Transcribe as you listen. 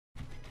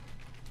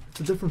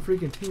a different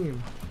freaking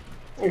team.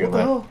 To your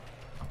left.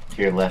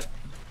 To your left.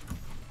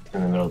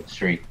 In the middle of the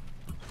street.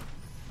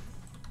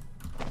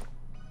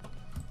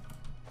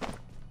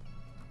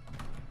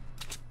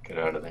 Get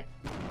out of there.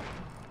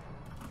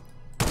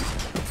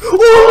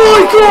 Oh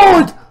my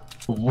god!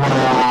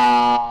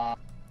 Wow.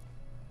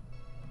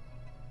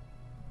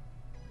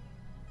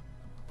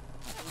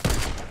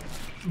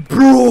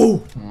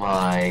 Bro!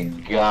 My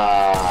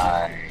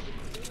god.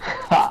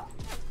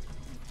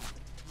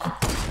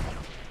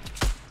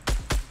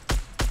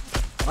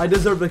 I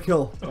deserve the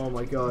kill. Oh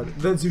my god.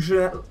 Vince, you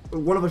should.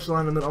 One of us should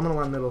land in the middle. I'm gonna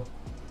land middle.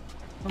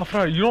 Oh,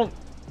 Fred, you don't.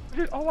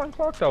 I'll land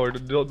clock tower.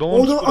 Don't.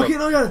 Oh no! Okay,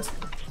 no, I got it.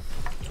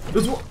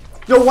 There's one.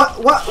 Yo,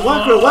 whacker.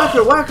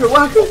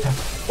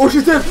 Oh,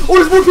 she's dead. Oh,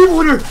 there's more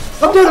people in here.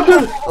 I'm dead.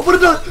 I'm gonna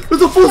die.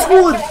 There's a full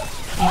squad.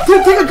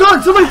 Take a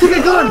gun. Somebody take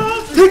a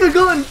gun. Take a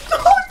gun.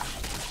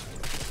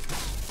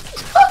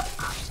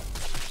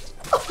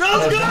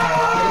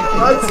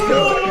 Let's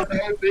go.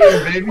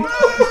 Baby.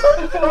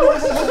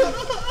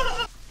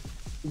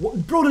 What?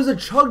 Bro, there's a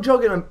chug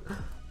in him.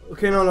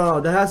 Okay,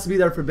 no. That has to be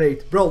there for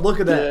bait. Bro, look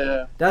at that.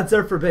 Yeah. That's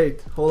there for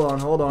bait. Hold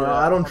on. Yeah.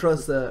 I don't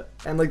trust that.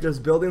 And like, there's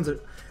buildings.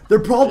 They're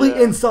probably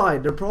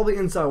inside.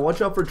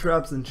 Watch out for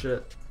traps and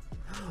shit.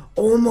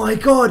 Oh my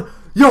god.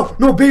 Yo,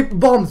 no, bait,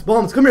 bombs.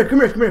 Come here.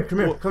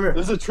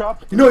 There's a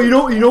trap. You know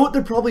what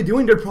they're probably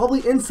doing? They're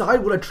probably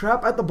inside with a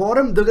trap at the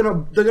bottom. They're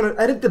gonna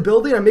edit the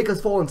building and make us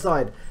fall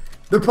inside.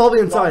 They're probably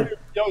inside.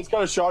 Yo, he's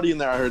got a shotty in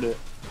there. I heard it.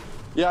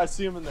 Yeah, I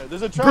see him in there.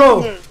 There's a trap Bro.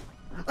 in there.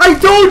 I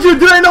told you!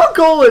 Did I not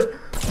call it?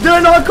 Did I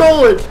not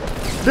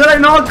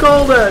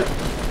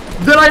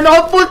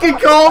fucking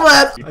call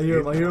that? I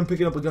hear him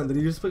picking up a gun. Did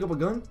he just pick up a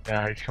gun?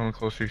 Yeah, he's coming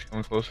closer.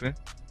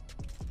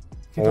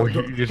 Oh,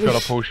 you just got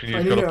a potion.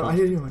 I need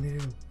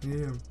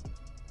him.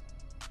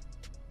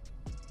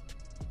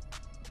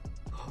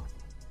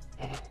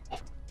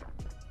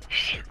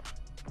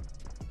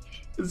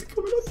 Is he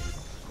coming up?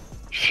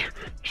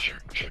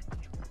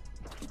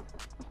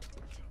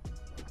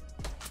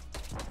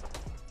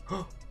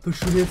 They're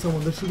shooting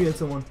at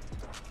someone.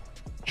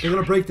 They're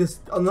gonna break this.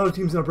 Another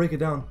team's gonna break it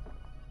down.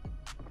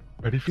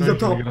 Ready for He's up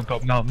top. Get on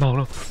top. No.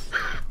 No!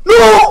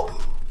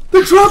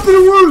 The trap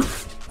didn't work!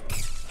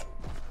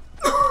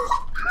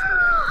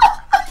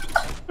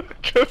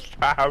 Just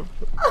have.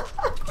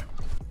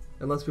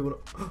 Unless people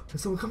know.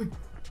 There's someone coming.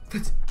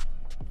 Vince.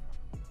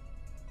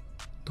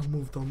 Don't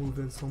move,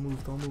 Vince. Don't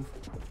move.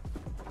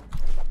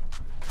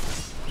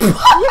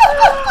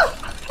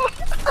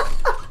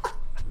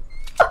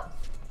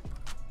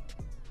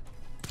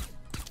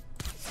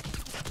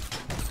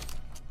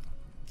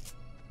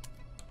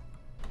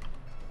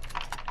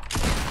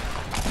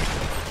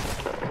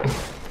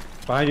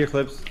 Behind your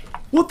clips.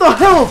 What the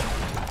hell?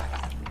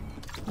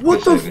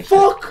 What the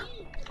fuck?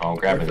 Oh,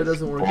 grab it. If it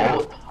doesn't work.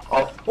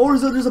 Oh,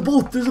 There's a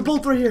bolt. There's a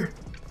bolt right here.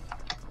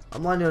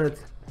 I'm landing on it.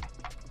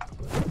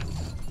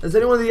 Is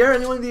anyone in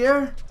the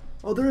air?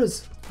 Oh, there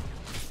is.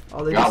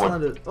 Oh, they just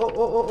landed.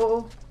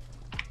 Oh.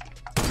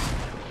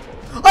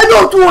 I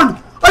knocked one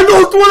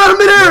out of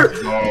midair.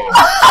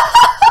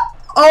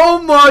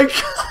 Oh my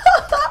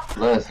god.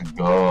 Let's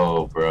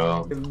go,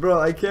 bro. Bro,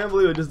 I can't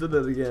believe I just did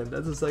that again.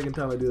 That's the second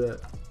time I do that.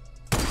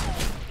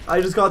 I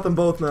just got them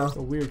both now.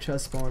 A weird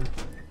chest spawn.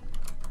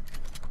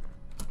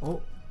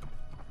 Oh.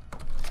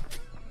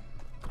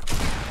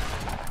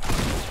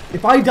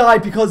 If I die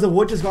because of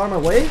what just got in my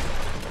way?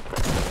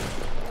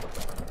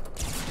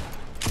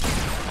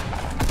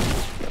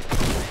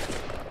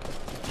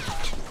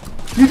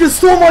 You just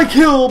stole my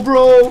kill,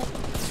 bro!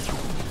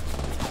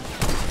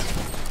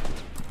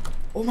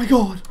 Oh my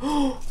god.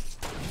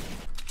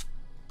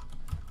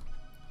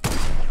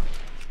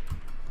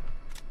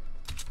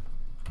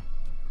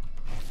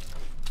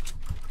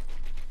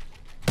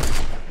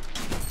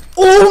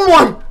 Oh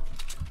my!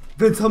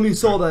 Vince, tell me you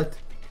saw that.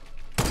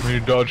 You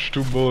dodged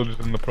 2 bullets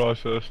in the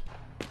process.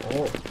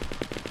 Oh.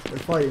 They're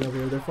fighting over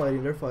here. They're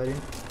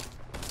fighting.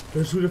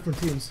 There's 2 different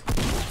teams.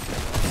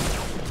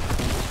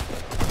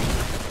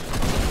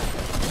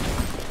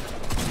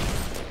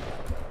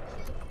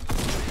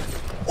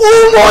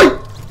 Oh my!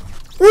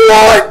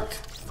 What?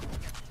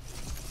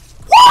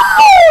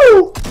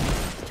 Woo!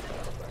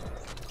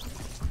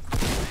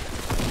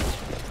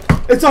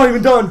 It's not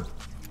even done.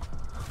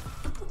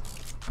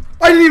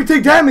 I didn't even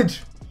take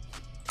damage.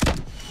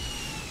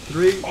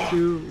 3,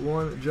 2,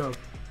 1, jump.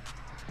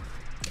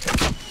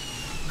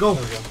 Go.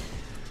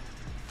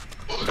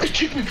 It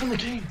kicked me from the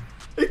game.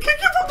 It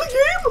kicked you from the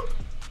game?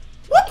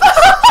 What the?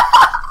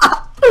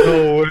 No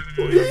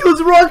way. He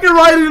was rocket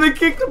riding and it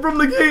kicked him from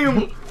the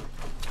game.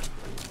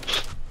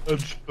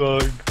 That's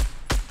bug.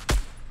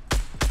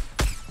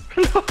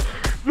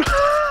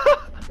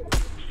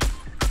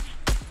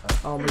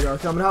 Oh my god,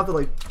 okay, I'm gonna have to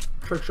like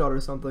trick shot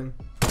or something.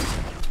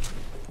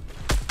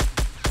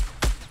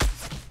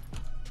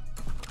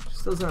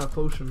 She doesn't have a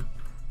potion.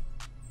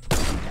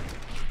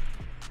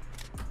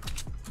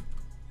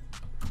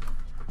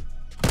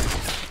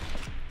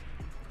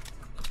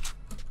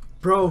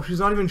 Bro, she's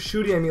not even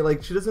shooting at me,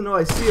 like she doesn't know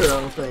I see her,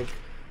 I don't think.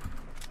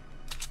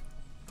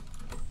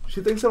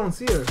 She thinks I don't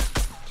see her.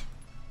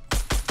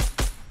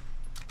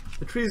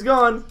 The tree's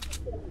gone.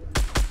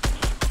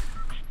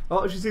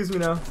 Oh, she sees me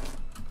now.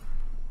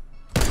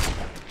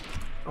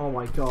 Oh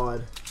my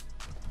god.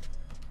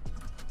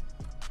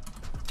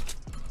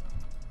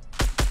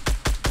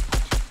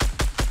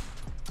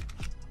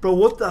 Bro,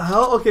 what the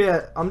hell? Okay,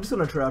 I'm just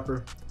gonna trap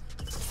her.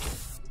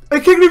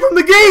 It kicked me from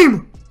the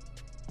game!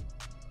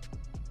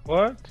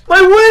 What?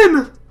 I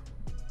win!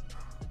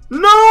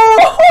 No!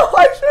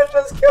 I should have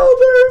just killed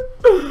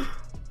her!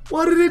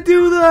 Why did it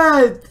do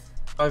that?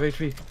 5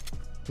 HP.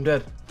 I'm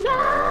dead.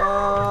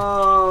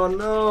 Oh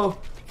no.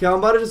 Okay, I'm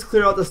about to just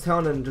clear out this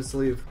town and just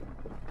leave.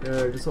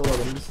 Yeah, just hold on.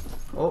 I'm just.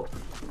 Oh.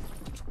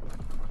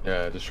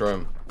 Yeah, destroy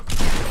him.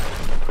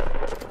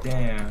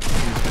 Damn.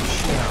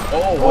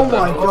 Oh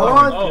my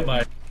god. Oh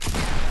my.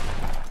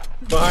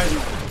 Behind you.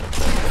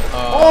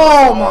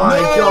 Oh my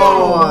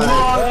god.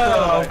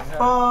 What the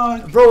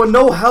fuck? Bro, and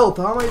no health.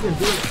 How am I even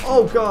doing?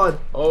 Oh god.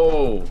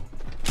 Oh.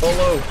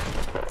 Hello.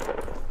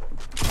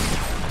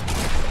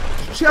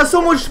 She has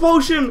so much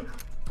motion.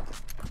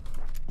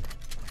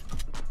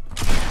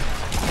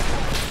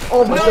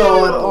 Oh my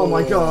god. Oh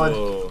my god.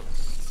 Oh.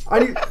 I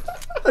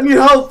need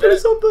help or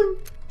something.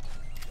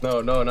 No,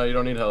 you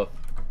don't need help.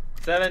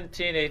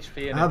 17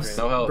 HP and I have,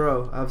 No health.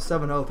 bro, I have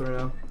 7 health right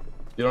now.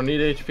 You don't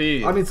need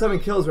HP. I mean 7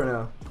 kills right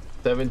now.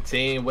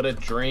 17, what a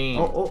dream.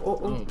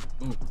 Oh.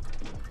 Ooh.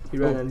 He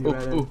ran in, he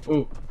ran in.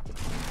 Ooh.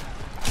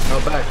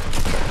 Oh, back.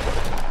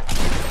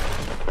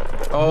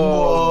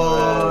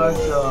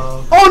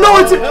 Oh. Oh no,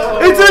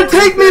 it's gonna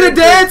take me to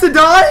dance and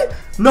die?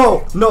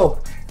 No.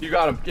 You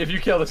got him. If you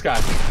kill this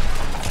guy.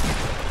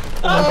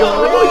 Oh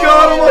my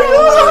god.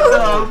 What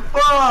the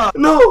fuck?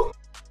 No.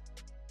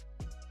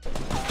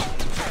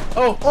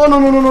 Oh. Oh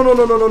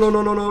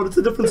no, it's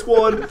a different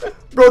squad.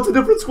 Bro, it's a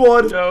different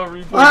squad.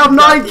 Yo, I have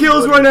 9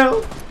 kills right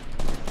now.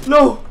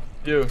 No.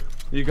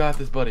 You got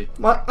this, buddy.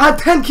 I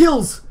have 10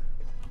 kills.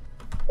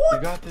 What?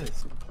 You got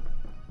this.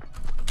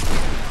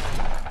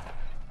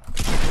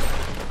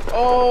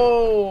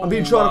 Oh. I'm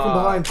being shot from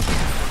behind.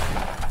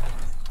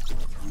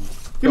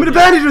 Give me the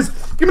bandages.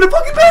 Give me the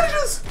fucking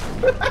bandages.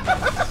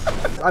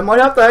 I might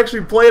have to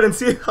actually play it and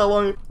see how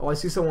long. Oh, I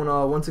see someone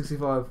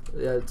 165.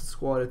 Yeah, it's a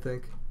squad, I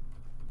think.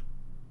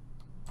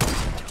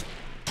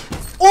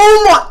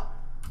 Oh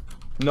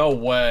my! No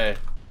way.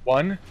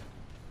 1,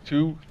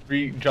 2,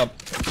 3, jump.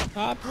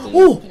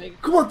 Oh!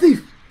 Come on,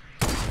 thief!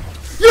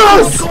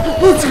 Yes!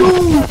 Let's go!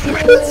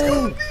 Let's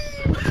go, thief!